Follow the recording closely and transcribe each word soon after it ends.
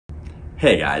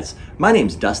Hey guys, my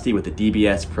name's Dusty with the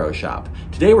DBS ProShop.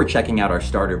 Today we're checking out our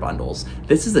starter bundles.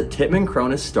 This is a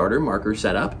Tippmann starter marker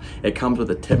setup. It comes with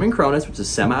a Tippmann, which is a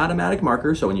semi-automatic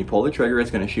marker, so when you pull the trigger,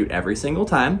 it's going to shoot every single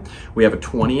time. We have a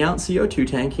 20-ounce CO2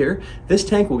 tank here. This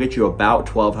tank will get you about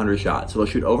 1,200 shots, so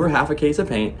it'll shoot over half a case of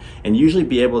paint and usually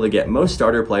be able to get most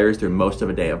starter players through most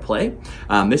of a day of play.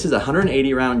 This is a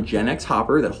 180-round Gen X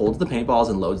hopper that holds the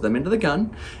paintballs and loads them into the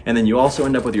gun. And then you also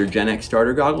end up with your Gen X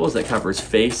starter goggles that covers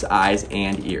face, eyes,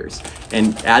 and ears.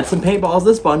 And add some paintballs to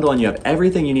this bundle and you have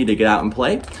everything you need to get out and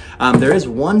play. There is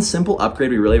one simple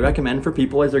upgrade we really recommend for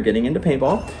people as they're getting into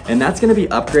paintball, and that's going to be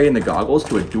upgrading the goggles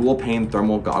to a dual pane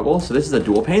thermal goggle. So this is a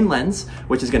dual pane lens,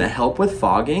 which is going to help with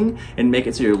fogging and make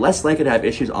it so you're less likely to have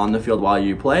issues on the field while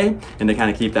you play and to kind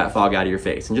of keep that fog out of your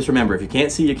face. And just remember, if you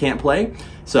can't see, you can't play.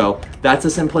 So that's a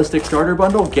simplistic starter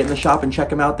bundle. Get in the shop and check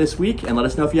them out this week and let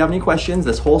us know if you have any questions.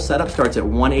 This whole setup starts at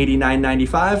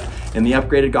 $189.95 and the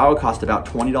upgraded goggle costs about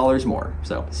 $20 more.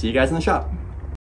 So see you guys in the shop.